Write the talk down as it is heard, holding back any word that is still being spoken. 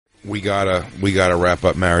we gotta wrap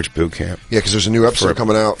up Marriage Boot Camp. Yeah, because there's a new episode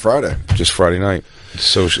coming out Friday. Just Friday night. It's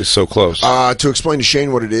so close. To explain to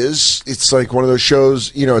Shane what it is, it's like one of those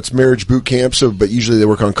shows, it's Marriage Boot Camp, but usually they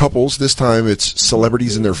work on couples. This time it's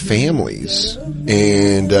celebrities and their families.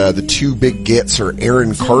 And the two big gets are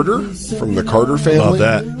Aaron Carter from the Carter family. Love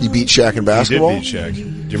that. He beat Shaq in basketball. He did beat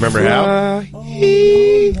Shaq. Do you remember how?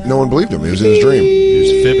 No one believed him. It was in his dream. He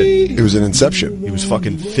was fibbing. It was an inception. He was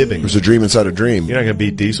fucking fibbing. It was a dream inside a dream. You're not going to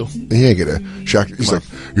beat Diesel. He ain't gonna. Shaq, he's like,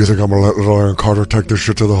 you think I'm going to let little Aaron Carter take this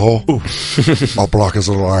shit to the hole? I'll block his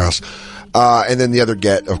little ass. And then the other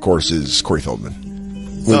get, of course, is Corey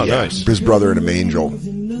Feldman. Nice. His brother and a angel.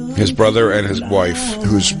 His brother and his wife.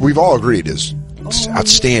 Who's, we've all agreed, is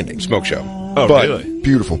outstanding. Smoke show. Oh, but really?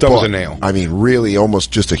 Beautiful. That was a nail. I mean, really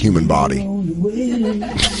almost just a human body.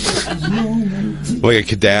 Like a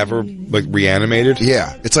cadaver, like reanimated?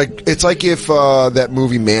 Yeah. It's like if that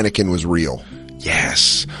movie Mannequin was real.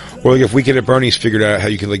 Yes. Or like if Weekend at Bernie's figured out how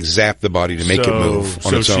you can like zap the body to make it move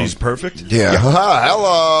on its own. So she's perfect? Yeah.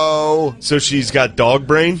 Hello. So she's got dog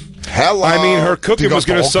brain? Hello. I mean, her cooking was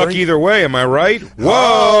going to suck either way. Am I right?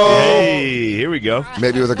 Whoa. Hey, here we go.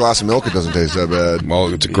 Maybe with a glass of milk it doesn't taste that bad.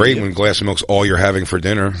 Well, it's great when a glass of milk's all you're having for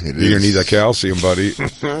dinner. You're going to need that calcium, buddy.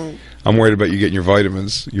 I'm worried about you getting your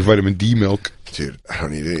vitamins, your vitamin D milk. Dude, I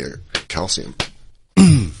don't need any calcium.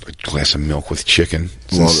 A glass of milk with chicken.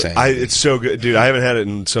 It's insane. It's so good. Dude, I haven't had it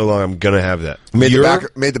in so long. I'm going to have that. Made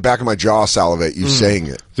the back of my jaw salivate, you saying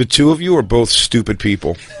it. The two of you are both stupid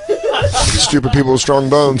people. Stupid people with strong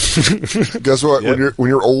bones. Guess what? Yep. When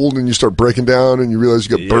you're old and you start breaking down and you realize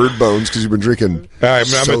you got bird bones because you've been drinking. All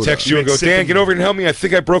right, I'm going to text you and go, Dan, get over here and help me. I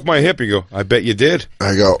think I broke my hip. You go, I bet you did.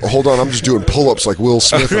 I go, hold on, I'm just doing pull-ups like Will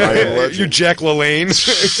Smith. And I Am Legend. You're Jack LaLanne,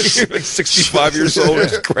 like 65 years old.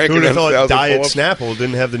 Who would have thought Diet Snapple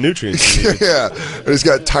didn't have the nutrients you needed? Yeah, and he's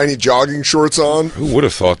got tiny jogging shorts on. Who would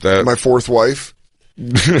have thought that? My fourth wife.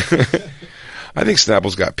 I think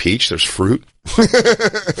Snapple's got peach. There's fruit. What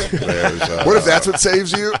if that's what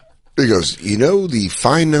saves you? He goes,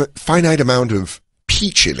 the finite amount of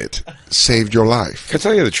peach in it saved your life. I can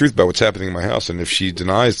tell you the truth about what's happening in my house, and if she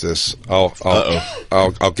denies this, I'll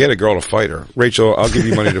get a girl to fight her. Rachel, I'll give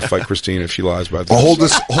you money to fight Christine if she lies about this. I'll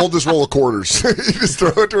hold this roll of quarters. You just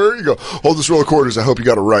throw it to her. You go, hold this roll of quarters. I hope you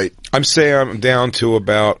got it right. I'm saying I'm down to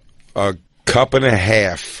about a cup and a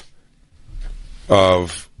half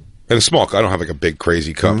of. And a small cup. I don't have like a big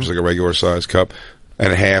crazy cup, just like a regular size cup,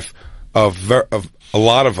 and a half of a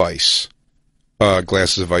lot of ice,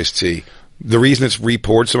 glasses of iced tea. The reason it's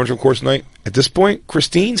re-poured so much of course night, at this point,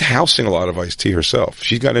 Christine's housing a lot of iced tea herself.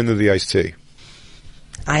 She's gotten into the iced tea.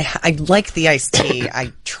 I like the iced tea.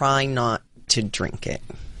 I try not to drink it.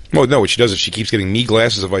 Well, no, what she does is she keeps getting me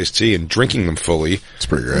glasses of iced tea and drinking them fully. It's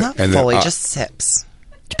pretty great. Not fully, just sips.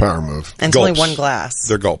 It's a power move. And it's only one glass.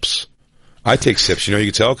 They're gulps. I take sips. You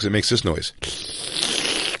can tell because it makes this noise.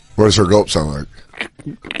 What does her gulp sound like?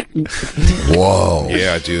 Whoa.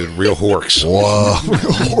 Yeah, dude. Real horks. Whoa.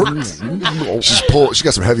 Horks. She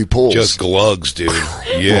got some heavy pulls. Just glugs, dude.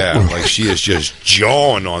 Yeah. Like she is just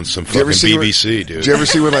jawing on some fucking BBC, dude. Did you ever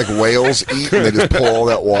see when like whales eat and they just pull all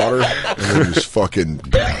that water and they just fucking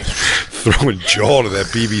throwing jaw to that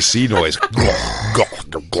BBC noise?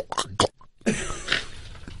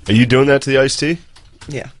 Are you doing that to the iced tea?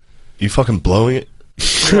 Yeah. You fucking blowing it?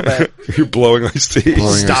 You're blowing iced tea.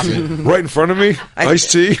 Stop it. Right in front of me?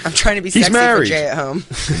 Iced tea? I'm trying to be He's sexy married. for Jay at home.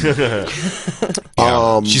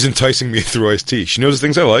 She's enticing me through iced tea. She knows the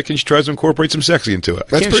things I like, and she tries to incorporate some sexy into it.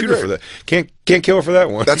 I can't shoot her for that. Can't kill her for that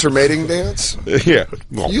one. That's her mating dance? Yeah.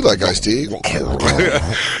 You like iced tea? You want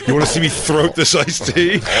to see me throat this iced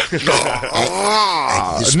tea?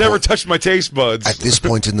 I've never touched my taste buds. At this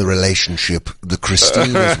point in the relationship, the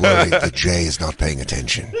Christine is worried that Jay is not paying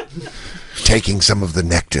attention. Taking some of the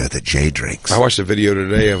nectar that Jay drinks. I watched a video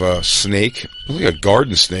today of a snake, like a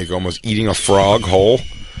garden snake almost, eating a frog whole.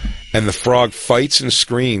 And the frog fights and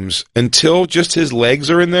screams until just his legs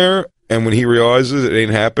are in there. And when he realizes it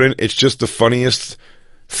ain't happening, it's just the funniest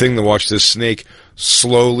thing to watch this snake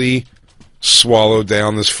slowly swallow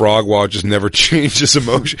down this frog while it just never changes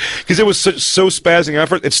emotion. Because it was so spazzing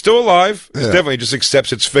effort. It's still alive. It definitely just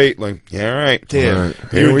accepts its fate. Like, yeah, all right. Damn. All right.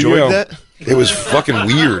 You enjoyed that? It was fucking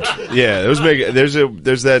weird. Yeah, it was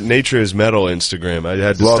there's that Nature is Metal Instagram. I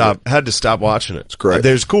had to stop watching it. It's great.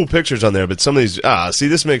 There's cool pictures on there, but some of these see,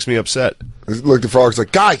 this makes me upset. Look, the frog's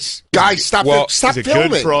like, guys, stop He's a filming.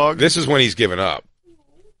 good frog. This is when he's given up.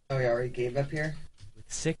 Oh, he already gave up here?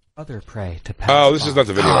 With sick other prey to pass. Oh, this is not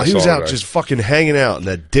the video. I He was saw out today. just fucking hanging out in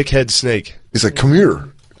that dickhead snake. He's like, come here,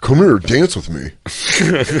 dance with me.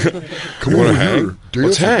 Come You on want to hang? here, dance Let's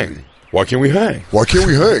with hang. me. Why can't we hang? Why can't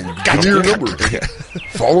we hang? Give me your number.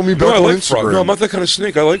 Follow me back No, I on like Instagram. frogs. No, I'm not that kind of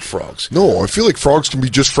snake. I like frogs. No, I feel like frogs can be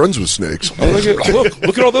just friends with snakes. I like it.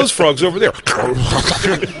 Look at all those frogs over there.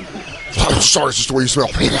 I'm sorry, it's just the way you smell.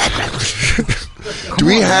 Do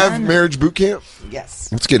we have marriage boot camp?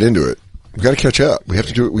 Yes. Let's get into it. We got to catch up. We have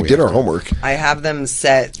to do it. We did our homework. I have them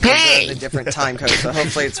set the different time codes, so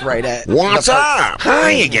hopefully it's right at. What's up?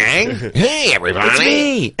 Hi, gang. Hey, everybody. It's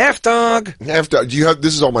me, F-Dog. Do you have?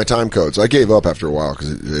 This is all my time codes. I gave up after a while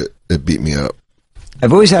because it beat me up.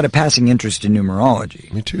 I've always had a passing interest in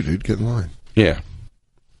numerology. Me too, dude. Get in line. Yeah.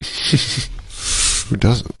 Who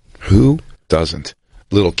doesn't? Who doesn't?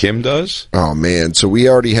 Little Kim does? Oh, man. So we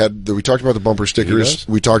already had... We talked about the bumper stickers.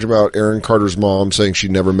 We talked about Aaron Carter's mom saying she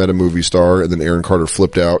never met a movie star, and then Aaron Carter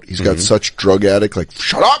flipped out. He's got such drug addict, like,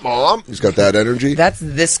 shut up, Mom! He's got that energy. That's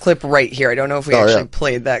this clip right here. I don't know if we actually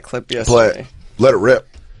played that clip yesterday. Play it. Let it rip.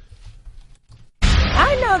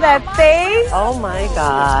 I know that face. Oh my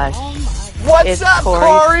gosh. What's up,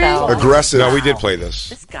 Corey? Aggressive. No, we did play this.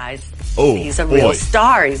 This guy's, he's a real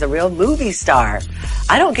star. He's a real movie star.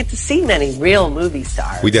 I don't get to see many real movie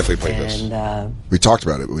stars. We definitely played this. We talked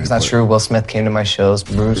about it, but we It's didn't not play true. Will Smith came to my shows.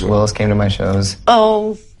 Bruce Willis came to my shows.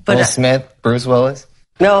 Oh, but Will Smith, Bruce Willis.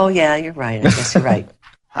 no, yeah, you're right. I guess you're right.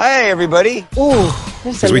 Hi, everybody.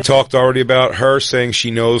 Because we talked already about her saying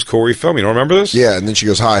she knows Corey Feldman. You don't remember this? Yeah, and then she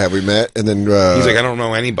goes, hi, have we met? And then... He's like, I don't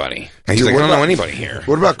know anybody. And he's Dude, like, I what don't know about- anybody here.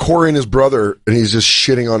 What about Corey and his brother? And he's just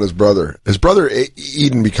shitting on his brother. His brother,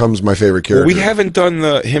 Eden, becomes my favorite character. Well, we haven't done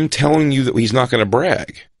the him telling you that he's not going to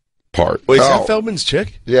brag part. Wait, is Oh. that Feldman's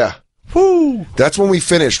chick? Yeah. Whoo! That's when we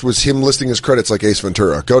finished, was him listing his credits like Ace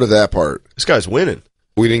Ventura. Go to that part. This guy's winning.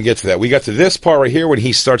 We didn't get to that. We got to this part right here when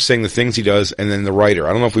he starts saying the things he does, and then the writer.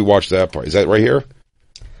 I don't know if we watched that part. Is that right here?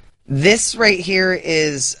 This right here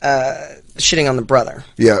is shitting on the brother.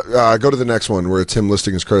 Yeah, go to the next one where it's him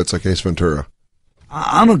listing his credits like Ace Ventura.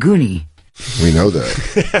 I'm a Goonie. We know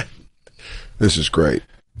that. This is great.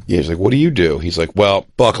 Yeah, he's like, what do you do? He's like, well,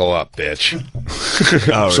 buckle up, bitch.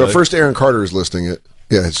 Oh, So really? first Aaron Carter is listing it.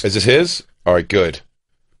 Yeah, Is this his? All right, good.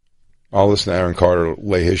 I'll listen to Aaron Carter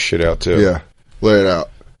lay his shit out, too. yeah. Lay it out.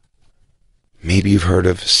 Maybe you've heard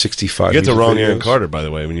of 65 You get the music wrong videos. Aaron Carter, by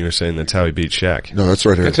the way, when you were saying that's how he beat Shaq. No, that's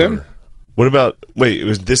right here. That's him? What about... Wait,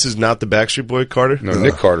 this is not the Backstreet Boy Carter? No,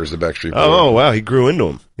 Nick Carter's the Backstreet Boy. Oh, wow, he grew into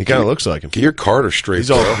him. He kind of looks like him. Get your Carter straight,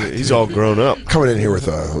 bro. He's all grown up. Coming in here with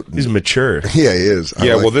He's mature. Yeah, he is.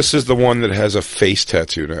 Yeah, well, this is the one that has a face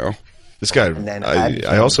tattoo now. This guy, then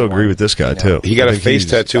I also agree with this guy, too. He got I a think face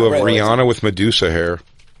he's- tattoo of Rihanna with Medusa hair.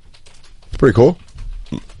 It's pretty cool.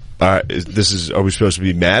 All right, are we supposed to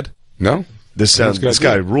be mad? No? This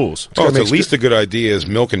guy rules. Oh, it's makes at least a good idea is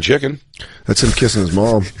milk and chicken. That's him kissing his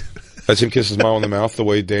mom. That's him kissing his mom on the mouth the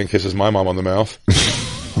way Dan kisses my mom on the mouth.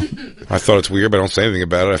 I thought it's weird, but I don't say anything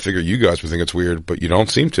about it. I figure you guys would think it's weird, but you don't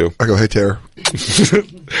seem to. I go, hey, Tara.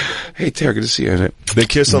 Hey, Tara, good to see you. They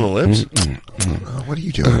kiss on the lips? What are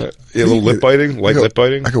you doing? A little lip biting? Light lip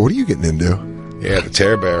biting? I go, what are you getting into? Yeah, the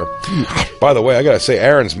Tear Bear. By the way, I gotta say,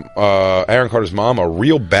 Aaron Carter's mom, a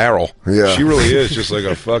real barrel. Yeah. She really is just like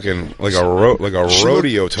a fucking, like a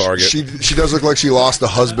rodeo target. She does look like she lost a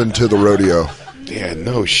husband to the rodeo. Yeah,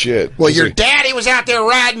 no shit. Well, She's your like, daddy was out there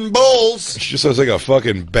riding bulls. she just looks like a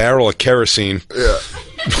fucking barrel of kerosene. Yeah.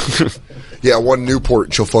 Yeah, one Newport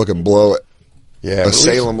and she'll fucking blow it. Yeah, A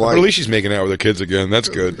Salem But light. at least she's making out with her kids again. That's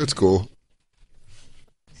good. That's cool.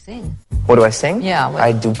 What do I sing? Yeah,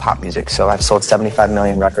 I do pop music, so I've sold 75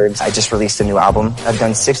 million records. I just released a new album. I've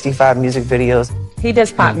done 65 music videos. He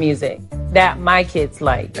does pop music that my kids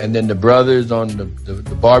like. And then the brothers on the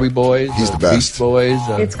Barbie Boys. He's the best. Beach Boys.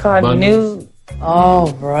 It's called Bundles. New.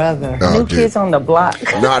 Oh, brother. Oh, New dude. Kids on the Block.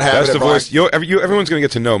 Not having That's it the black. voice. Everyone's gonna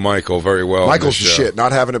get to know Michael very well. on Michael's the this show. shit.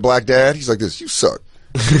 Not having it black dad. He's like this. You suck.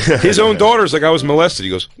 His own daughter's like, I was molested. He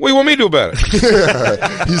goes, what do you want me to do about it?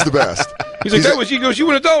 He's the best. He's like, he goes, you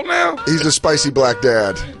an adult now? He's a spicy black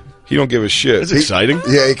dad. He don't give a shit. That's exciting.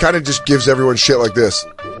 Yeah, he kind of just gives everyone shit like this.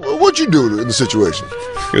 What'd you do in the situation?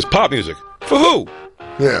 He goes, pop music. For who?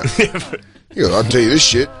 Yeah. He goes, I'll tell you this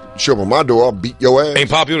shit. Show up on my door, I'll beat your ass. Ain't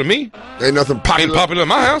popular to me. Ain't nothing popular. Ain't popular in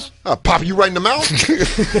my house. I'll pop you right in the mouth.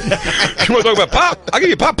 You want to talk about pop? I'll give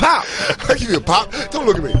you pop. I give you a pop. Don't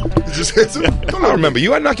look at me. He just hits him. Don't look I at remember me.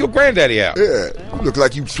 you. I knock your granddaddy out. Yeah. You look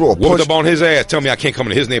like you throw a Whooped punch. up on his ass. Tell me I can't come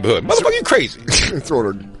into his neighborhood. Motherfucker, you crazy.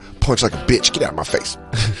 Throwing a punch like a bitch. Get out of my face.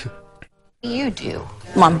 You do.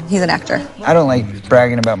 Mom, he's an actor. I don't like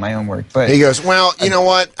bragging about my own work, but He goes, well, you know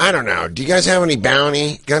what? I don't know. Do you guys have any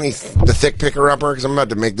bounty? Got any the thick picker-upper? Because I'm about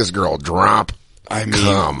to make this girl drop. I mean,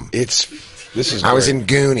 Cum. this is. I was great. in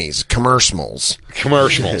Goonies. Commercials.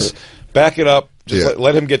 Commercials. Back it up. Just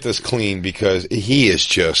let him get this clean because he is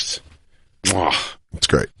just. It's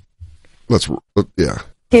great. Yeah.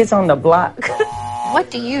 Kids on the block. What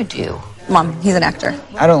do you do? Mom, he's an actor.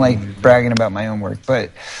 I don't like bragging about my own work,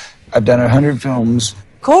 but I've done 100 films.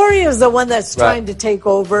 Corey is the one that's trying to take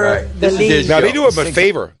over the lead. Now they do him a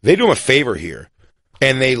favor. They do him a favor here,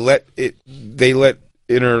 and they let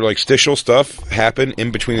interstitial stuff happen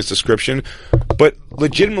in between his description. But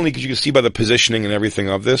legitimately, because you can see by the positioning and everything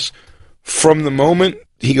of this, from the moment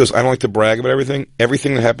he goes, I don't like to brag about everything.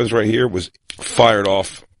 Everything that happens right here was fired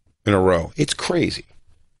off in a row. It's crazy.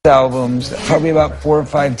 Albums, probably about 4 or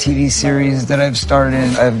 5 TV series that I've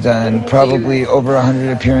started. I've done probably over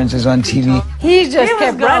 100 appearances on TV. He just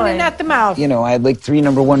kept running at the mouth. You know, I had like 3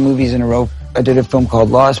 #1 movies in a row. I did a film called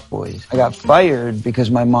Lost Boys. I got fired because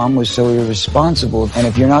my mom was so irresponsible. And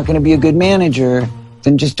if you're not going to be a good manager,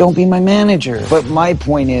 then just don't be my manager. But my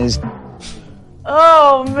point is...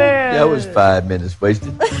 Oh, man. That was 5 minutes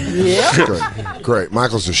wasted. Yeah. Great.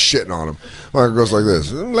 Michael's just shitting on him. Michael goes like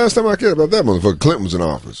this. Last time I cared about that motherfucker, Clinton was in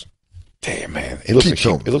office. Damn, man. It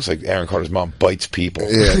looks like Aaron Carter's mom bites people.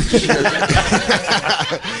 Yeah.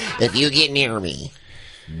 If you get near me,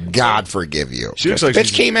 God forgive you. She looks like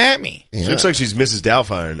bitch came at me. She looks like she's Mrs.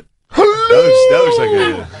 Doubtfire. That looks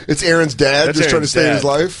like it's Aaron's dad That's just trying to Aaron's stay in dad. his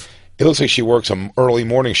life. It looks like she works an early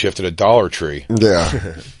morning shift at a Dollar Tree.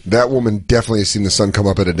 Yeah. That woman definitely has seen the sun come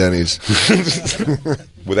up at a Denny's.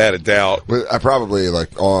 Without a doubt. I probably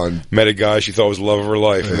met a guy she thought was the love of her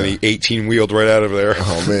life, and then he 18-wheeled right out of there.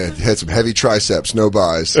 Oh, man. He had some heavy triceps, no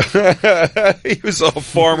buys. He was all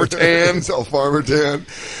farmer tan. He's all farmer tan.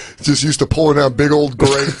 Just used to pulling out big old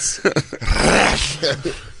grates.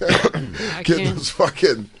 Getting those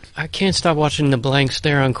fucking... I can't stop watching the blank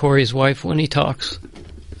stare on Corey's wife when he talks.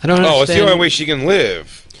 I don't understand. Oh, it's the only way she can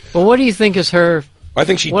live. Well, what do you think is her... I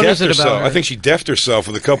think she deffed herself. I think she deffed herself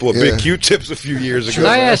with a couple of big Q-tips a few years ago.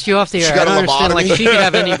 I asked you off the air. I don't understand. Like, she could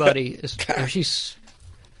have anybody.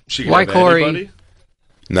 She why have Corey?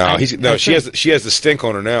 Anybody? No, she has the stink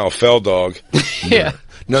on her now. Fell dog. Yeah.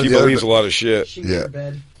 She believes a lot of shit.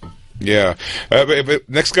 Yeah. Yeah. But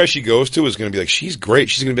next guy she goes to is going to be like, she's great.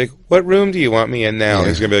 She's going to be like, what room do you want me in now? And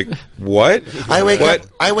he's going to be like, what?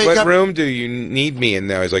 What room do you need me in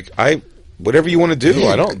now? He's like, whatever you want to do.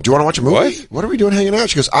 I don't. Do you want to watch a movie? What are we doing hanging out?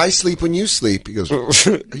 She goes, I sleep when you sleep. He goes, are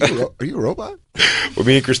you a robot? When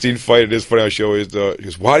me and Christine fight, it is funny how she always does. She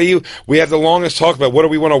goes, we have the longest talk about what do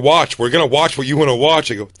we want to watch. We're going to watch what you want to watch.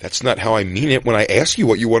 I go, that's not how I mean it when I ask you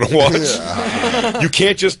what you want to watch. You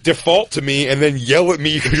can't just default to me and then yell at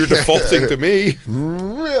me because you're defaulting to me.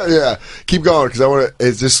 Yeah. Keep going, because I want to,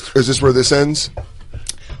 is this where this ends?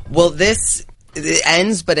 Well, it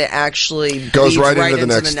ends, but it actually goes leads right into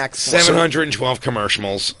the next one. 712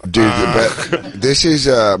 commercials. Dude, this is,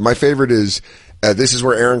 my favorite is, this is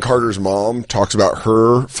where Aaron Carter's mom talks about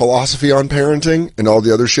her philosophy on parenting, and all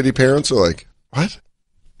the other shitty parents are like, what?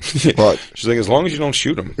 But she's like, as long as you don't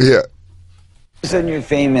shoot them. Yeah. All of a sudden you're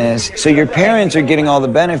famous, so your parents are getting all the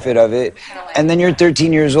benefit of it, and then you're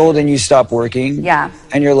 13 years old and you stop working. Yeah.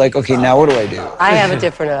 And you're like, okay, now what do I do? I have a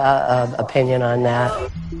different opinion on that.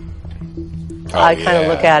 I kind of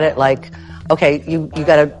look at it like, okay, you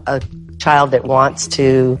got a child that wants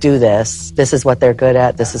to do this. This is what they're good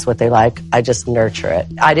at. This is what they like. I just nurture it.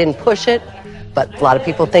 I didn't push it, but a lot of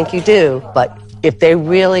people think you do. But if they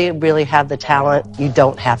really, really have the talent, you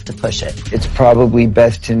don't have to push it. It's probably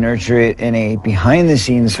best to nurture it in a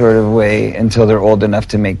behind-the-scenes sort of way until they're old enough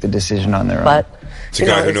to make the decision on their own. But it's a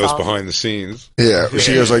guy who knows behind the scenes. Yeah,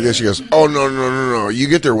 she goes like this. She goes, oh, no. You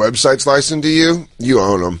get their websites licensed to you, you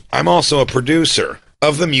own them. I'm also a producer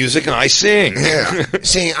of the music I sing. Yeah.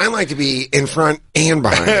 See, I like to be in front and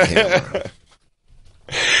behind the camera.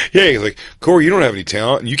 Yeah, he's like, Corey, you don't have any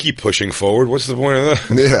talent, and you keep pushing forward. What's the point of that?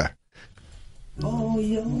 Yeah.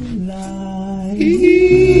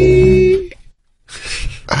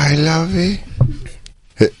 I love it.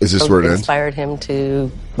 Is this where it ends? Inspired him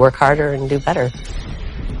to work harder and do better.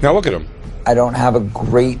 Now look at him. I don't have a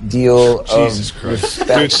great deal of respect.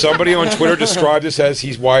 Dude, somebody on Twitter described this as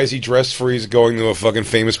why is he dressed for? He's going to a fucking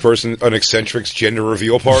famous person, an eccentric's gender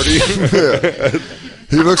reveal party. Yeah.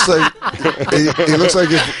 He looks like he looks like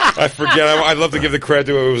if, I forget. I'd love to give the credit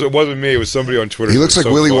to it. It wasn't me. It was somebody on Twitter. He looks like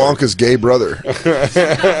Willy Wonka's gay brother.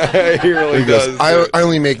 He really does. I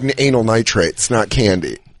only make anal nitrates, not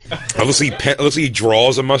candy. Looks like he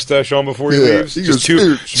draws a mustache on before he leaves. He Just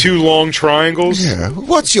goes, two long triangles. Yeah.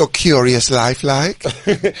 What's your curious life like?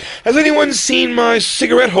 Has anyone seen my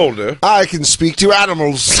cigarette holder? I can speak to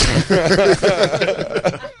animals.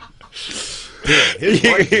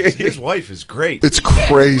 His wife is great. It's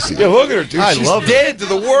crazy. Yeah, look at her, dude. She's love dead to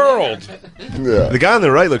the world. Yeah. The guy on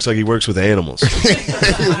the right looks like he works with animals.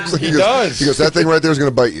 He looks like He does. He goes, that thing right there is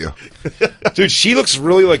going to bite you. Dude, she looks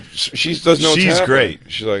really like she doesn't know what's She's happening. great.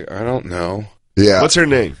 She's like, I don't know. Yeah. What's her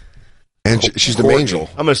name? And she's the Courtney. angel.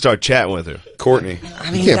 I'm gonna start chatting with her. Courtney.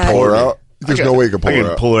 I mean, You can't pull her out. There's no way you can pull I her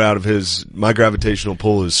can out. pull her out of his. My gravitational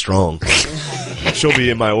pull is strong. She'll be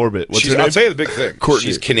in my orbit. What's her name? I'll tell you the big thing. Courtney.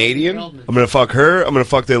 She's Canadian. I'm gonna fuck her. I'm gonna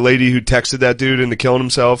fuck the lady who texted that dude into killing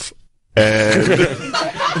himself. And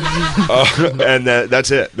and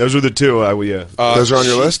that's it. Those were the two. Those are on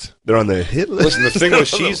your list? They're on the hit list. Listen, the thing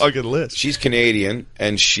was They're on the fucking list. she's Canadian,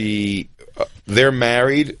 and they're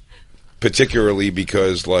married particularly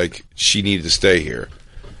because like she needed to stay here.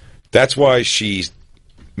 That's why she's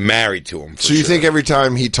married to him. So you think every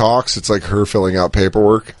time he talks, it's like her filling out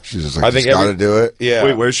paperwork? She's just like, I think got to do it. Yeah.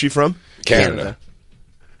 Wait, where's she from? Canada.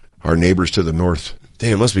 Our neighbors to the north.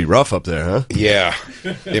 Damn, it must be rough up there, huh? Yeah,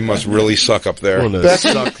 it must really suck up there.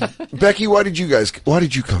 Becky, why did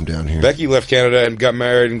you come down here? Becky left Canada and got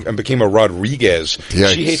married and became a Rodriguez.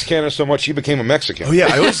 Yikes. She hates Canada so much she became a Mexican. Oh yeah,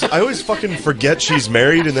 I always fucking forget she's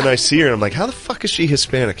married, and then I see her, and I'm like, how the fuck is she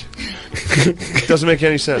Hispanic? Doesn't make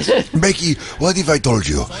any sense. Becky, what if I told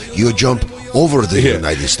you jump over the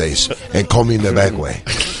United States and come in the back way?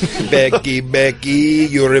 Becky,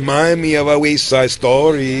 you remind me of a West Side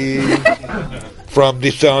Story. From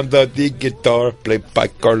the sound of the guitar played by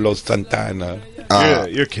Carlos Santana.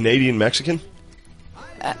 You're Canadian Mexican?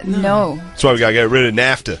 No. That's why we gotta get rid of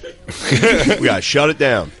NAFTA. We gotta shut it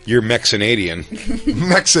down. You're Mexinadian.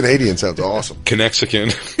 Mexinadian sounds awesome. Connexican.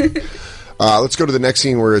 Let's go to the next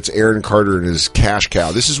scene where it's Aaron Carter and his cash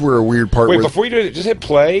cow. This is where a weird part. Wait, before you do it, just hit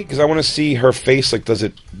play because I want to see her face. Like, does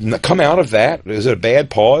it come out of that? Is it a bad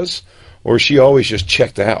pause, or is she always just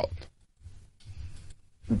checked out?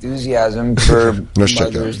 Enthusiasm for Let's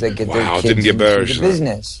check mothers that get their Wow, kids didn't get into better. the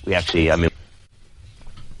business. We actually, I mean,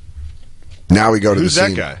 Now we go to Who's the that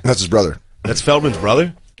scene. guy? That's his brother. That's Feldman's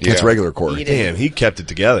brother? That's regular Corey. Damn, he kept it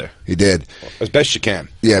together. He did. As best you can.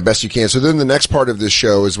 Yeah, best you can. So then the next part of this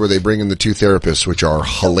show is where they bring in the two therapists, which are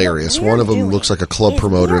hilarious. One of them looks like a club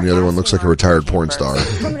promoter, and the other one looks like a retired porn star.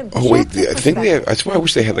 Oh wait, I think they have, that's why I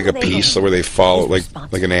wish they had like a piece where they follow like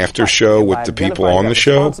an after show with the people on the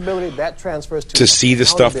show to see the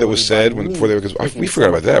stuff that was said before they. Because we forgot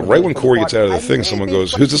about that. Right when Corey gets out of the thing, someone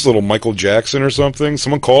goes, "Who's this little Michael Jackson or something?"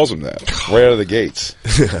 Someone calls him that right out of the gates.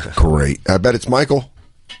 Great. I bet it's Michael.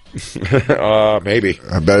 Maybe.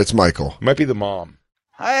 I bet it's Michael. Might be the mom.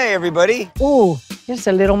 Hi, everybody. Ooh, it's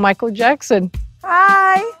a little Michael Jackson.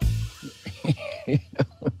 Hi.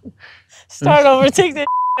 Start over, take the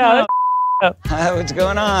out. Hi, what's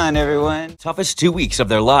going on, everyone? toughest 2 weeks of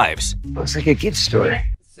their lives. Looks like a kid's story.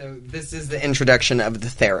 So this is the introduction of the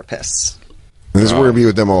therapists. And this is where we're going to be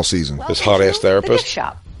with them all season. This hot ass therapist.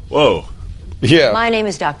 Shop. Whoa. Yeah. My name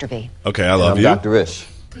is Dr. B. Okay, I love you. Dr. Ish.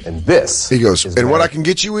 And this. He goes, and what I can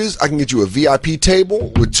get you is, I can get you a VIP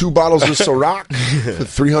table with 2 bottles of Ciroc for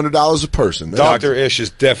 $300 a person. Dr. Ish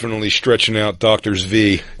is definitely stretching out Doctor's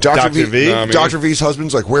V. Dr. V? No, I mean, Dr. V's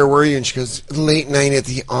husband's like, where were you? And she goes, late night at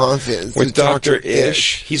the office. with Dr.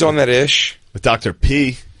 Ish. He's on that Ish. With Dr.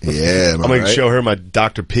 P. Yeah, I'm going to show her my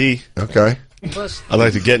Dr. P. Okay. I'd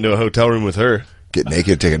like to get into a hotel room with her. Get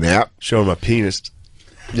naked, take a nap. Show her my penis.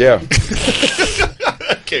 Yeah.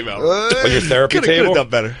 Came out. On your therapy Could've table? done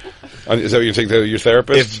better. Is that what you think your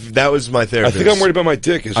therapist? If that was my therapist. I think I'm worried about my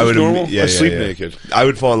dick. Is this normal? I sleep naked. I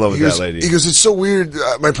would fall in love with that lady. He goes, it's so weird.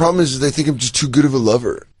 My problem is they think I'm just too good of a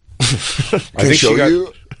lover.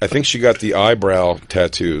 I think she got the eyebrow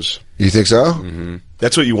tattoos. You think so? Mm-hmm.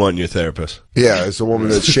 That's what you want in your therapist. Yeah, it's a woman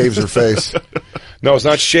that shaves her face. No, it's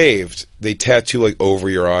not shaved. They tattoo like over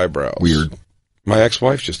your eyebrows. Weird. My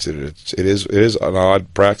ex-wife just did it. It is an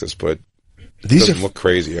odd practice, but it doesn't look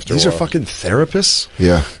crazy after a while. These are fucking therapists?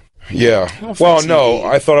 Yeah. Yeah. Well, no,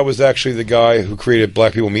 I thought I was actually the guy who created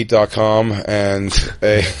blackpeoplemeet.com and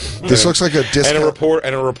this looks like a discount.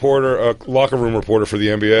 And a reporter, a locker room reporter for the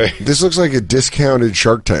NBA. This looks like a discounted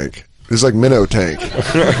Shark Tank. This is like Minnow Tank.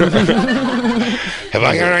 Have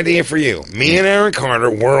I got an idea for you? Me and Aaron Carter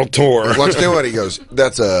world tour. Let's do it. He goes,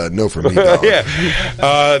 that's a no for me, dog. Yeah.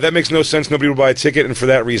 That makes no sense. Nobody will buy a ticket, and for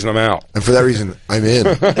that reason, I'm out. And for that reason, I'm in.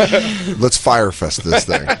 Let's firefest this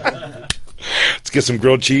thing. Let's get some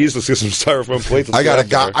grilled cheese. Let's get some styrofoam plates. I got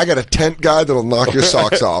a tent guy that'll knock your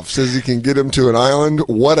socks off. Says he can get him to an island,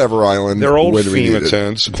 whatever island. They're old when we need FEMA it.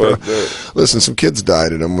 tents, but listen, some kids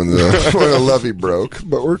died in them when the levee broke,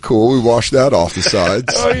 but we're cool. We washed that off the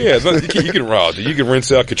sides. Oh yeah, you can rob. You can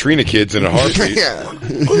rinse out Katrina kids in a heartbeat. Yeah,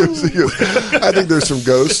 I think there's some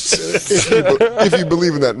ghosts if you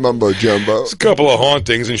believe in that mumbo jumbo. It's a couple of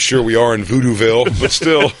hauntings, and sure we are in Voodooville, but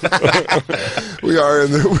still. We are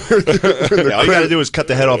in the. All you got to do is cut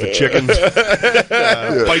the head off a chicken,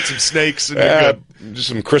 bite some snakes, and you're good. Just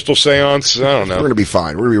some crystal seance. I don't know. We're gonna be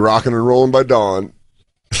fine. We're gonna be rocking and rolling by dawn.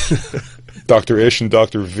 Dr. Ish and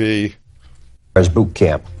Dr. V. There's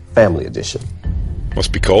Bootcamp, Family Edition.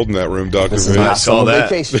 Must be cold in that room, Dr. This V. is not some that.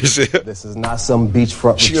 vacation. This is not some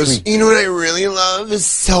beachfront She retreat. goes, you know what I really love is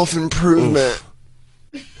self-improvement.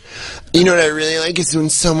 You know what I really like is when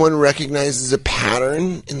someone recognizes a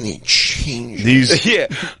pattern and they change it. Yeah,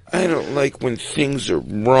 I don't like when things are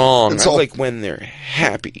wrong. It's I all- like when they're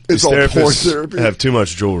happy. It's These all porn therapists therapy. have too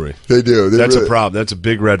much jewelry. They do. That's a problem. That's a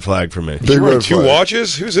big red flag for me. Big Wearing red 2 flag.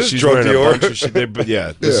 watches? Who's this She's drug wearing a dealer? bunch of shit. This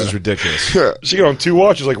Yeah. is ridiculous. Yeah. She got on 2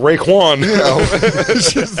 watches like Raekwon. Yeah,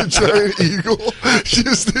 she's the giant eagle.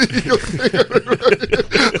 She's the eagle thing on her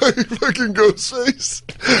right. Like fucking Ghostface.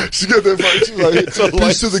 She's got that fight. She's like,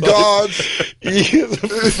 peace to the gods.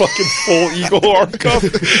 The fucking full eagle arm cuff.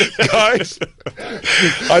 Guys,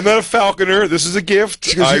 I'm not a falconer. This is a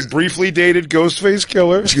gift. goes, I "You-" briefly dated Ghostface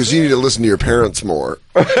Killer. She goes, you need to listen to your parents more.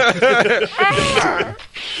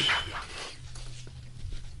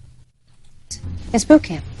 It's boot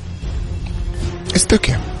camp. It's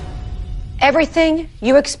Bootcamp. Everything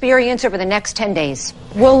you experience over the next 10 days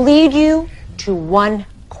will lead you to one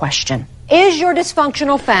question. Is your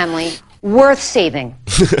dysfunctional family worth saving?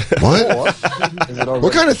 What?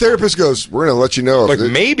 What kind of therapist goes, we're going to let you know. Like,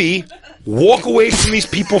 maybe walk away from these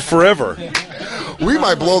people forever. We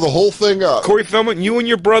might blow the whole thing up. Corey Feldman, you and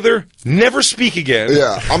your brother never speak again.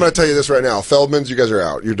 Yeah, I'm going to tell you this right now. Feldmans, you guys are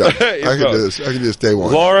out. You're done. I can done. do this. I can do this day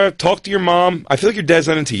one. Laura, talk to your mom. I feel like your dad's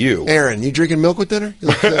not into you. Aaron, you drinking milk with dinner? You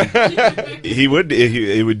look thin. He would.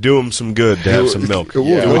 It would do him some good to have some milk. It would.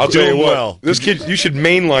 It would I'll do tell you him what. well. This kid, you should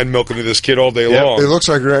mainline milk into this kid all day Yep. long. It looks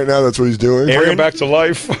like right now that's what he's doing. Bring Aaron? him back to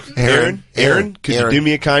life. Aaron, could you do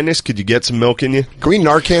me a kindness? Could you get some milk in you? Can we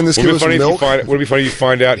Narcan this kid Would with it be some funny milk? would it be funny if you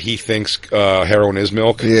find out he thinks heroin is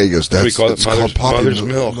milk? Yeah, he goes, What do we that's, call it? that's called poppy Mother's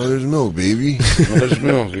milk. Mother's milk, baby. Mother's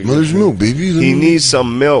milk. Mother's milk, baby. He needs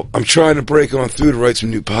some milk. I'm trying to break on through to write some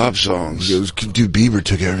new pop songs. He goes, dude, Bieber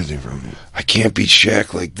took everything from me. I can't beat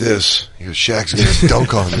Shaq like this. He goes, Shaq's going to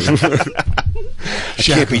dunk on me. I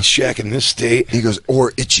can't beat Shaq in this state. He goes,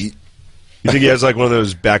 or Itchy. You think he has like one of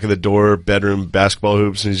those back of the door bedroom basketball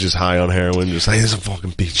hoops and he's just high on heroin, just like, he doesn't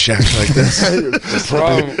fucking beat Shaq like this. The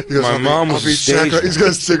problem, He goes, my mom was a stage. He's got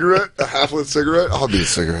a cigarette, a half-lit cigarette. I'll be a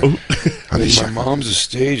cigarette. I'll be My Shaq. mom's a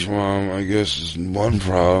stage mom, I guess, is one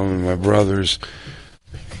problem. And my brother's,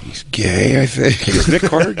 he's gay, I think. Is Nick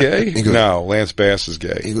Carter gay? He goes- No, Lance Bass is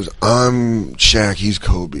gay. He goes, I'm Shaq, he's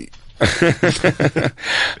Kobe.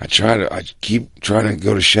 I keep trying to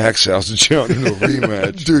go to Shaq's house and jump into a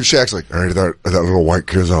rematch. Dude, Shaq's like, all right, that little white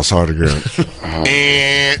kid's outside again.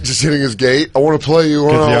 And just hitting his gate. I want to play you.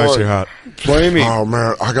 Get the icy hot. Play me. Oh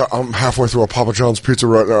man, I'm halfway through a Papa John's pizza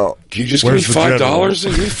right now. Can you just Where's give the me general? $5?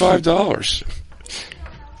 Give me $5.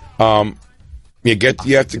 You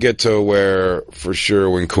have to get to where, for sure,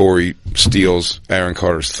 when Corey steals Aaron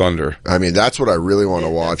Carter's thunder. I mean, that's what I really want to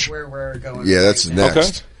watch. Where we're going. Yeah, that's right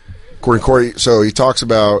next. Corey. So he talks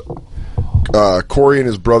about Corey and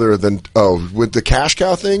his brother. Then, with the cash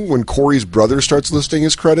cow thing, when Corey's brother starts listing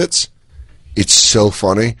his credits, it's so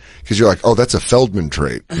funny because you're like, oh, that's a Feldman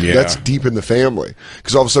trait. Yeah. That's deep in the family.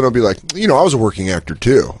 Because all of a sudden I'll be like, I was a working actor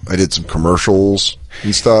too. I did some commercials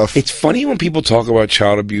and stuff. It's funny when people talk about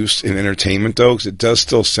child abuse in entertainment, though, because it does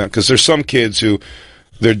still sound... Because there's some kids who...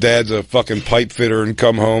 Their dad's a fucking pipe fitter and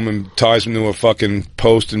come home and ties them to a fucking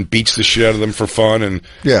post and beats the shit out of them for fun. And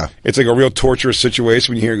yeah, it's like a real torturous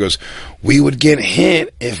situation when you hear it goes, we would get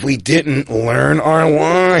hit if we didn't learn our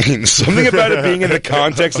lines. Something about it being in the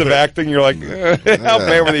context of acting, you're like, how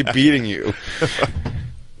bad were they beating you?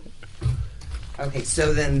 Okay,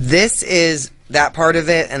 so then this is that part of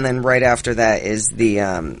it, and then right after that is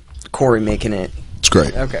the Corey making it. It's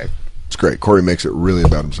great. Okay. It's great. Corey makes it really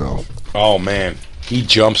about himself. Oh, man. He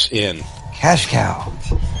jumps in. Cash cow.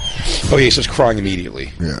 Oh, yeah, he starts crying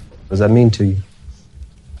immediately. Yeah. What does that mean to you?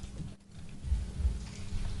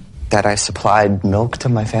 That I supplied milk to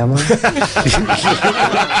my family?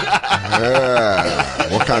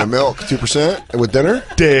 Yeah. What kind of milk? 2% with dinner?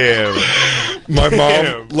 Damn. My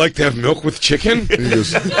mom liked to have milk with chicken. He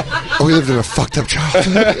goes, oh, he lived in a fucked up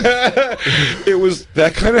childhood. It was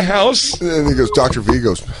that kind of house. And then he goes, Dr. V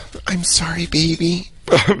goes, I'm sorry, baby.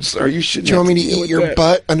 I'm sorry, you shouldn't. Do you want me to eat your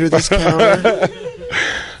butt under this counter?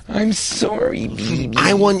 I'm sorry, baby.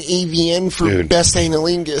 I won AVN for Dude, Best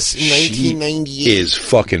Analingus in 1998. Is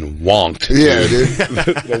fucking wonked. Yeah, dude.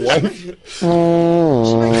 The wife?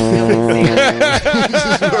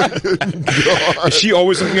 Is she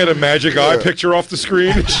always looking at a magic eye picture off the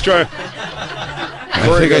screen? She's trying.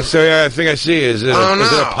 I think I see. Is it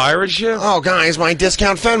a pirate ship? Oh, guys, my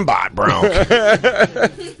discount Fembot broke.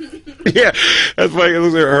 Yeah, that's like, it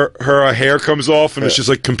looks like her hair comes off and it's just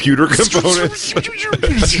like computer components.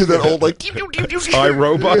 That old like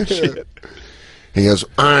iRobot shit. He goes,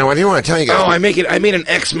 what do you want to tell you guys? Oh, I made an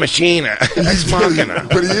ex machina. Ex machina.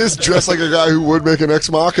 But he is dressed like a guy who would make an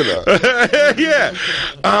ex machina. Yeah.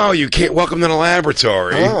 Oh, you can't welcome to the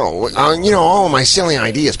laboratory. Oh, all of my silly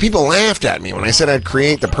ideas. People laughed at me when I said I'd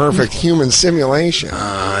create the perfect human simulation.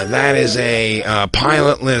 That is a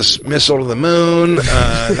pilotless missile to the moon.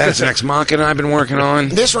 That's an ex machina I've been working on.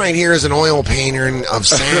 This right here is an oil painter of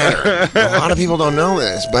Saturn. A lot of people don't know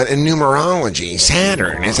this, but in numerology,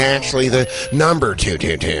 Saturn is actually the number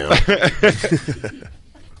 222.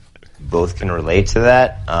 Both can relate to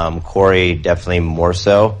that. Corey definitely more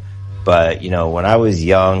so. But, when I was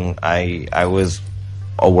young, I was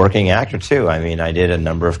a working actor too. I mean, I did a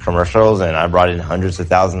number of commercials and I brought in hundreds of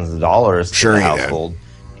thousands of dollars to the household.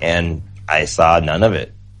 And I saw none of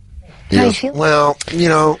it. How you feel? Well,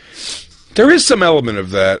 there is some element of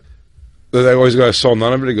that. That I always saw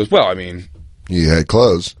none of it. He goes, well, I mean, you had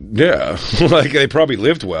clothes. Yeah. Like, they probably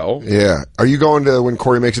lived well. Yeah. Are you going to when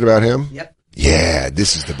Corey makes it about him? Yep. Yeah,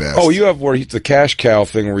 this is the best. Oh, you have the cash cow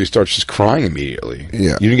thing where he starts just crying immediately.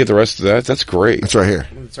 Yeah. You didn't get the rest of that? That's great. It's right here.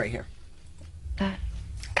 It's right here.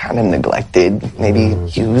 Kind of neglected, maybe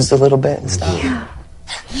used a little bit and stuff.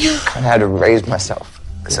 Yeah. Kind of had to raise myself.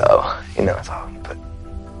 So, I thought, but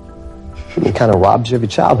it kind of robs you of your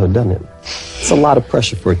childhood, doesn't it? It's a lot of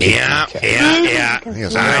pressure for a kid. Yeah. He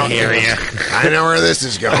goes, I hear you. I know where this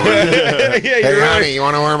is going. Hey, honey, you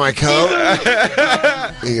want to wear my coat?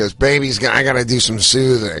 He goes, baby, I got to do some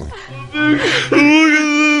soothing.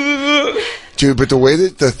 Dude, but the way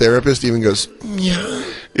that the therapist even goes, yeah.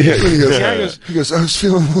 Yeah. He goes, I was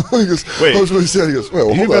feeling, he goes, wait. I was really sad. He goes,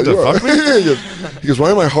 well, hold on. Fuck me? He goes,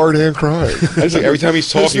 why am I hard and crying? I just like, every time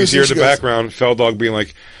he's talking, you hear in the background, Feldog being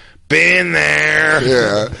like, been there.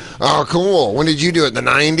 Yeah. Oh, cool. When did you do it? The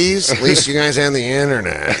 90s? At least you guys had the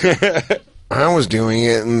internet. I was doing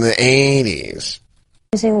it in the 80s.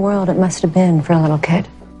 Amazing world it must have been for a little kid.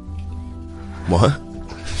 What?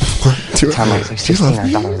 time I was like 16, I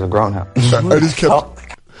thought I was a grown up.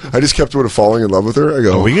 I just kept falling in love with her. I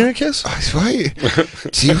go, are we gonna kiss?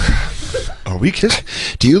 Are we kissing?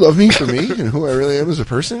 Do you love me for me and who I really am as a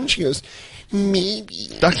person? She goes, maybe.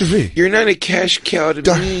 Dr. V. You're not a cash cow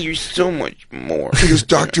to me. You're so much more. He goes,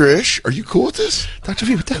 Dr. Ish, are you cool with this? Dr.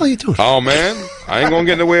 V, what the hell are you doing? Oh, man. I ain't going to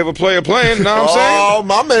get in the way of a player playing. Know what I'm saying? Oh,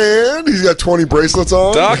 my man. He's got 20 bracelets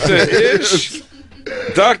on. Dr. Ish.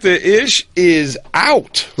 Dr. Ish is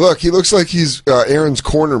out. Look, he looks like he's Aaron's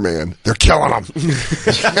corner man. They're killing him.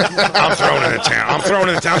 I'm throwing in the town. I'm throwing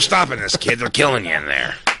in the town. Stopping this kid. They're killing you in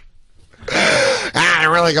there.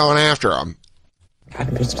 They're really going after him.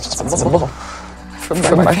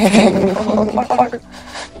 From my hand on my heart.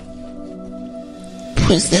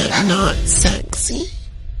 Was that not sexy?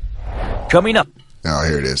 Coming up. Oh,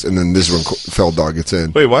 here it is. And then this is when Feldog gets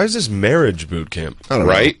in. Wait, why is this marriage boot camp? I don't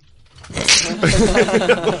know. Right?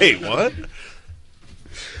 Wait, what?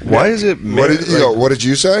 Why is it marriage? What did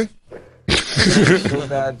you say? I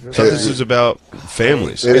thought this was about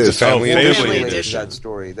families. It is a family edition. That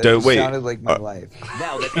story. That sounded like my life.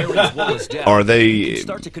 Now that Aaron's wall is down, Are they? you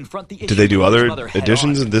start to confront the Do they do issue other with his mother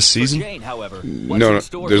editions head-on. in this season? For Jane, however, No. what's in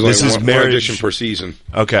store There's for This only is one marriage- edition per season.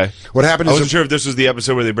 Okay. What happened I is wasn't sure if this was the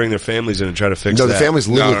episode where they bring their families in and try to fix no, that. the families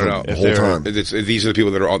live with No. them the whole time. These are the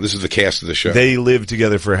people that are all. This is the cast of the show. They live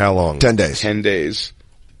together for how long? 10 days. 10 days.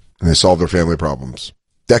 And they solve their family problems.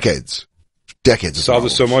 Decades of Solved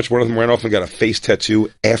it so problems. much. One of them ran off and got a face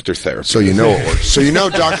tattoo after therapy. So you know it works. So you know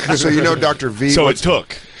Dr. V. So it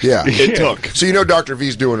took. Yeah. It took. So you know Dr.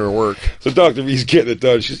 V's doing her work. So Dr. V's getting it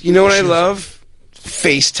done. She's, you know what I love?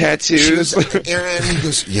 Face tattoos. She goes, Aaron, he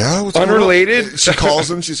goes, yeah, what's Unrelated. going on? She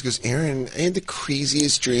calls him. She goes, Aaron, I had the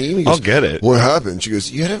craziest dream. He goes, I'll get it. What happened? She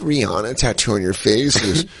goes, you had a Rihanna tattoo on your face. He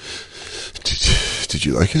goes, did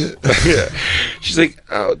you like it? Yeah. She's like,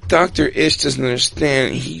 oh, Dr. Ish doesn't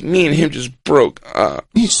understand. Me and him just broke up.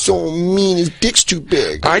 He's so mean. His dick's too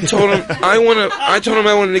big. I told him I wanted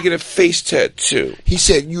to get a face tattoo. He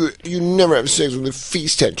said, you never have sex with a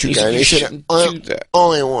face tattoo guy. And I You said, shouldn't do that.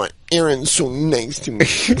 all I want. Aaron's so nice to me.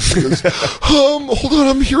 He goes, hold on,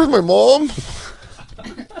 I'm here with my mom.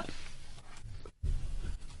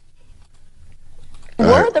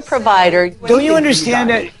 We're the provider. Don't you understand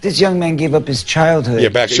that this young man gave up his childhood?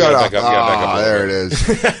 Yeah, Shut up. back up. There it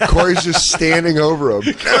is. Corey's just standing over him.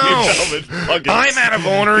 I'm out of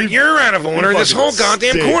order. You're out of order. This whole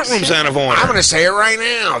goddamn courtroom's out of order. I'm going to say it right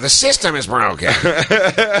now. The system is broken.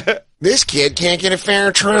 This kid can't get a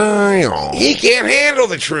fair trial. He can't handle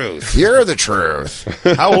the truth. You're the truth.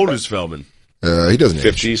 How old is Feldman? He doesn't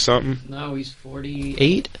 50 something. No, he's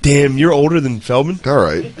 48. Damn, you're older than Feldman? All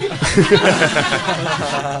right.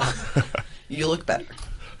 You look better.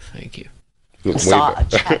 Thank you. Saw a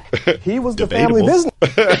check. He was the Debatable. family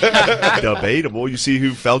business. Debatable. You see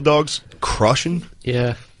who Feld Dog's crushing?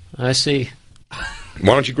 Yeah, I see.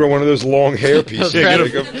 Why don't you grow one of those long hair pieces?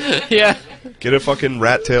 Yeah. Get a fucking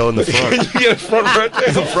rat tail in the front. Get a front rat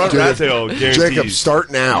tail. The front rat tail guarantees. Jacob,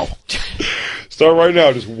 start now. Start right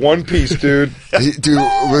now. Just one piece, dude. Dude,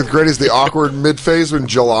 with Greg is the awkward mid phase when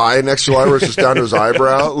next July, where it's just down to his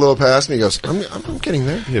eyebrow, a little past, and he goes, I'm getting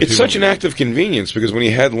there. Yeah, it's such an act of convenience because when he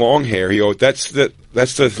had long hair, that's the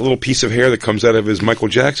little piece of hair that comes out of his Michael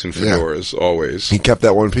Jackson fedoras always. He kept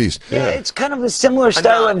that one piece. Yeah, it's kind of a similar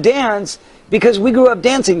style of dance because we grew up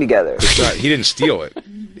dancing together. It's not, he didn't steal it.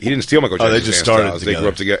 He didn't steal Michael Jackson's they just started styles. together. They grew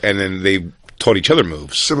up together, and then they taught each other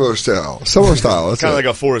moves. Similar style. That's Kind of it. like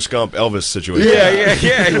a Forrest Gump Elvis situation.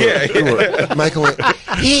 Yeah. Michael went,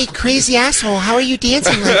 hey, crazy asshole, how are you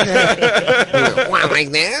dancing like that? He went, "Why, like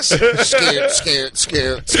this?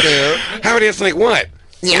 Scoot. How it is like what?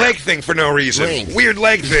 Yeah. Leg thing for no reason. Leg. Weird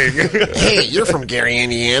leg thing. Hey, you're from Gary,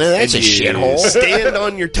 Indiana. That's a shithole. Stand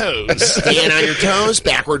on your toes. Stand on your toes,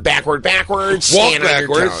 backward. Walk Stand on your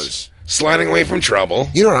backwards. toes. Sliding away from trouble.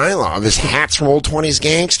 You know what I love? Is hats from old 20s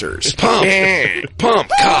gangsters. Pump,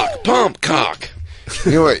 cock.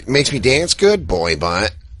 You know what makes me dance good? Boy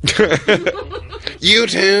butt. You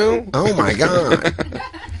too? Oh, my God.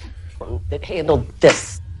 That handled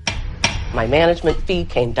this. My management fee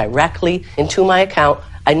came directly into my account.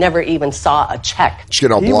 I never even saw a check. She's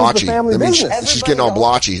getting all He was the blotchy. family That means business. she's getting all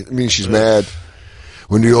blotchy. It means she's mad.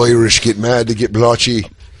 When the Irish get mad, they get blotchy.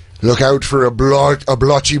 Look out for a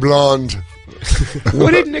blotchy blonde.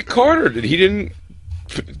 What did Nick Carter? He didn't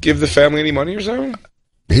give the family any money or something?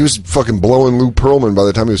 He was fucking blowing Lou Pearlman by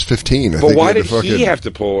the time he was 15. But why did he have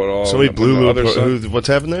to pull it off? Somebody blew Lou Pearlman. What's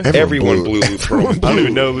happened there? Everyone blew Lou Pearlman. I don't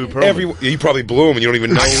even know Lou Pearlman. You probably blew him and you don't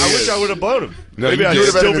even know. I wish I would have blown him. No, Maybe you I'd would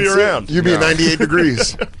have still been be around. You'd be at 98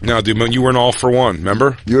 degrees. No, dude, you were an all for one.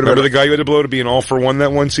 Remember? Remember the guy you had to blow to be an all for one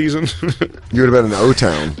that one season? You would have been in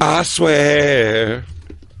O-Town. I swear.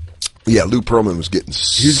 Yeah, Lou Pearlman was getting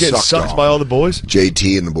He was getting sucked by all the boys?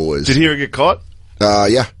 JT and the boys. Did he ever get caught?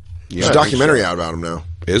 Yeah. There's a documentary out about him now.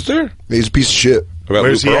 Is there? He's a piece of shit. About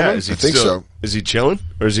Where's Lou he Pearlman? at? I think so. Is he chilling?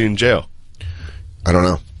 Or is he in jail? I don't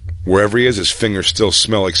know. Wherever he is, his fingers still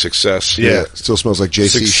smell like success. Yeah, it still smells like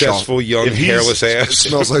JC Successful, young, hairless ass. It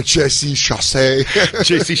smells like JC Chassé.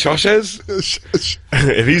 JC Chassez?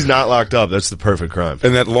 If he's not locked up, that's the perfect crime.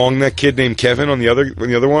 And that long neck kid named Kevin on the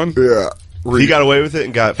other one? Yeah. He got away with it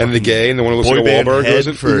and got... And the gay and the one who looks like a boy band Wahlberg head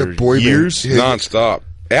goes in? for years? Non-stop.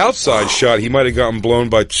 Outside shot, he might have gotten blown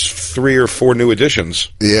by 3 or 4 new additions.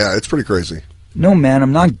 Yeah, it's pretty crazy. No, man,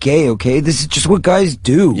 I'm not gay, okay? This is just what guys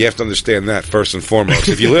do. You have to understand that first and foremost.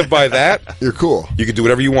 If you live by that, you're cool. You can do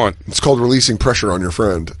whatever you want. It's called releasing pressure on your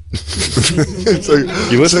friend. It's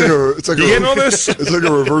like You listen? It's like You getting all this? It's like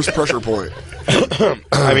a reverse pressure point.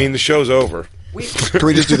 I mean, the show's over. Can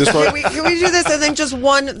we just do this part? Can we do this and then just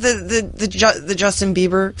the Justin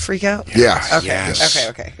Bieber freak out? Yeah. Okay. Yes.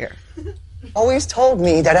 Okay. Here. Always told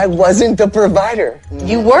me that I wasn't the provider.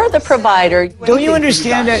 You were the provider. Don't you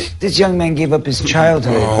understand that this young man gave up his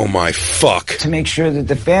childhood Oh, my fuck. to make sure that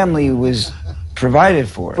the family was provided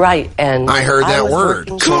for? Right, and I heard that was word.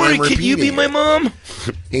 working- So I'm Corey, can you be repeating my it. mom?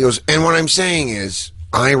 He goes, and what I'm saying is,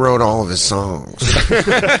 I wrote all of his songs.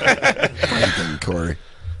 Corey.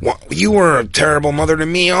 Well, you were a terrible mother to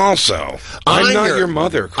me also. I'm not your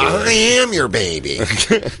mother, Corey. I am your baby.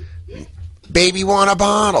 Baby want a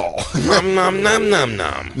bottle. Nom, nom, nom, nom,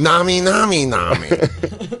 nom. Nami, nami, nami.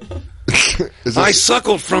 I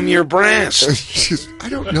suckled from your breast. I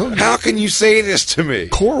don't know. How can you say this to me?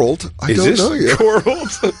 Corald? I Is don't this know you. Corald?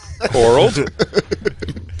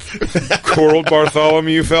 Corald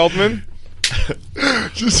Bartholomew Feldman?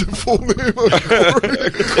 Just a full name of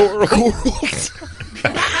Corald.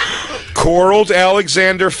 Corald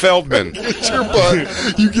Alexander Feldman.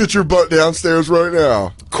 You get your butt downstairs right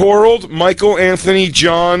now. Corald Michael Anthony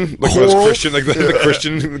John, like those Christian, like the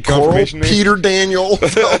Christian confirmation name. Peter Daniel.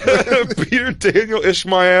 Peter Daniel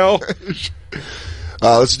Ishmael.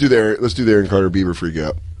 Let's do the Aaron Carter Bieber freak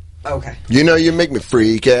out. Okay. You know you make me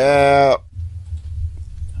freak out.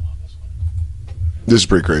 This is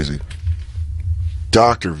pretty crazy.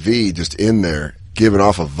 Dr. V just in there giving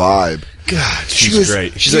off a vibe. God, she's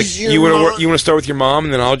great. She's like, you want to start with your mom,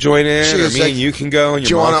 and then I'll join in, or me like, and you can go, and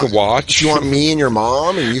your mom can watch. Do you want me and your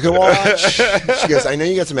mom, and you can watch? She goes, I know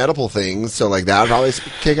you got some edible things, so like that would probably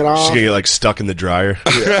kick it off. She's gonna get like stuck in the dryer.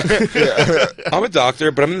 Yeah. I'm a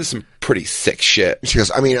doctor, but I'm into some pretty sick shit. She goes,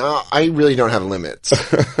 I mean, I really don't have limits,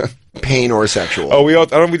 pain or sexual. Oh, I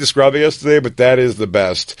don't know if we described it yesterday, but that is the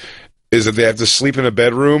best. Is that they have to sleep in a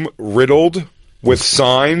bedroom riddled with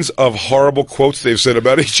signs of horrible quotes they've said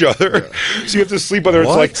about each other. Yeah. So you have to sleep with her. It's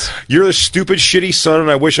like, you're the stupid, shitty son, and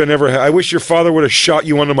I wish I wish your father would have shot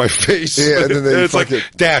you onto my face. Yeah, and then it's like,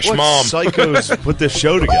 dash, what mom. Psychos put this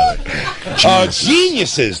show together.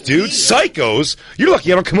 Geniuses, dude. Psychos. You're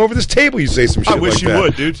lucky I don't come over this table. You say some shit. I wish like you that.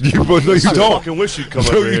 would, dude. No, you don't. I fucking wish you'd come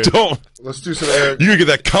over here. No, you don't. Let's do some air. You can get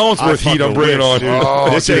that Collinsworth heat I'm bringing on.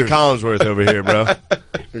 This ain't Collinsworth over here, bro.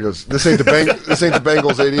 He goes, this ain't the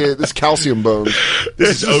Bengals 88. This is calcium bone.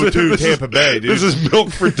 This is O2 Tampa Bay, dude. This is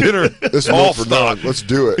milk for dinner. This is milk for dinner. Let's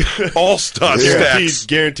do it. All-Star stacks.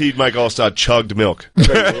 Guaranteed Mike Allstott chugged milk.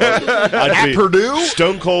 At Purdue?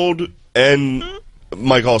 Stone Cold and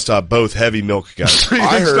Mike Allstott, both heavy milk guys.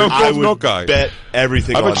 I heard Stone Cold's milk guy. Bet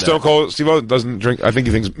everything on I bet Stone Cold, Steve doesn't drink. I think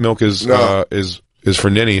he thinks milk is for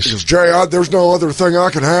ninnies. He goes, Jay, there's no other thing I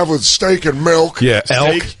can have with steak and milk. Yeah,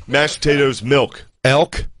 elk. Steak, mashed potatoes, milk.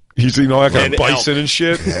 Elk. He's eating all that kind of bison and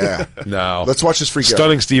shit. Yeah. No. Let's watch this freak out.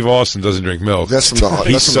 Stunning Steve Austin doesn't drink milk. That's from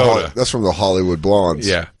the that's from the Hollywood Blondes.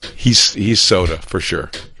 Yeah. He's soda for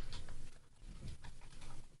sure.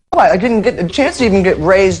 I didn't get a chance to even get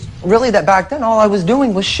raised. Really, that back then, all I was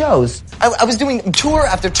doing was shows. I was doing tour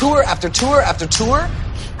after tour after tour after tour.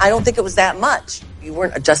 I don't think it was that much. You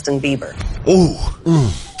weren't a Justin Bieber. Ooh.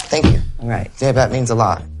 Thank you. All right. Yeah, that means a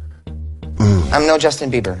lot. I'm no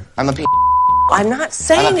Justin Bieber. I'm a I'm not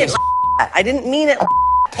saying it like that. I didn't mean it.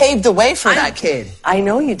 Paved the way for that kid. I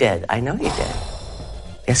know you did. I know you did.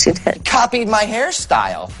 Yes, you did. Copied my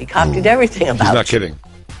hairstyle. He copied everything about He's not kidding.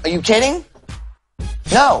 Are you kidding?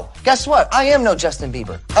 No. Guess what? I am no Justin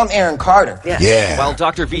Bieber. I'm Aaron Carter. Yeah. While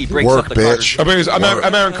Dr. V breaks up the bitch.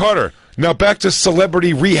 I'm Aaron Carter. Now back to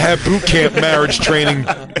celebrity rehab boot camp marriage training.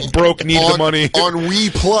 Broke, need the money. On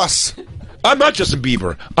We Plus. I'm not Justin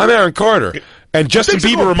Bieber. I'm Aaron Carter. And Justin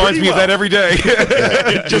Bieber reminds me of that every day.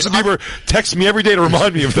 Justin Bieber texts me every day to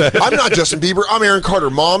remind me of that. I'm not Justin Bieber. I'm Aaron Carter.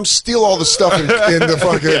 Mom, steal all the stuff in the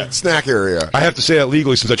fucking snack area. I have to say that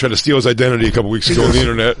legally since I tried to steal his identity a couple weeks ago on the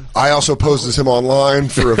internet. I also posed as him online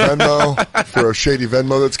for a Venmo, for a shady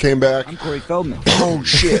Venmo that's came back. I'm Corey Feldman. Oh,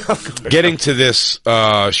 shit. Getting to this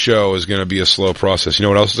show is going to be a slow process. You know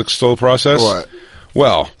what else is a slow process? What?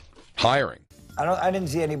 Well, hiring. I didn't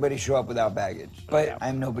see anybody show up without baggage, but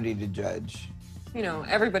I'm nobody to judge. You know,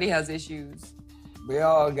 everybody has issues. We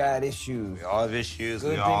all got issues. We all have issues. Good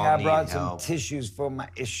we thing all I need brought help. some tissues for my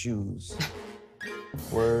issues.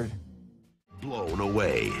 Word. Blown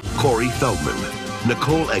Away. Corey Feldman,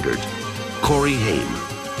 Nicole Eggert, Corey Haim.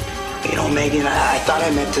 You know, Megan, I thought I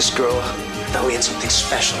met this girl. I thought we had something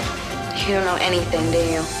special. You don't know anything, do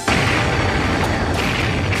you?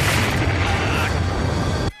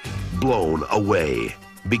 Blown Away.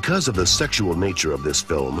 Because of the sexual nature of this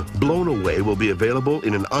film, Blown Away will be available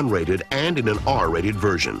in an unrated and in an R-rated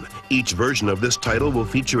version. Each version of this title will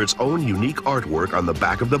feature its own unique artwork on the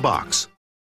back of the box.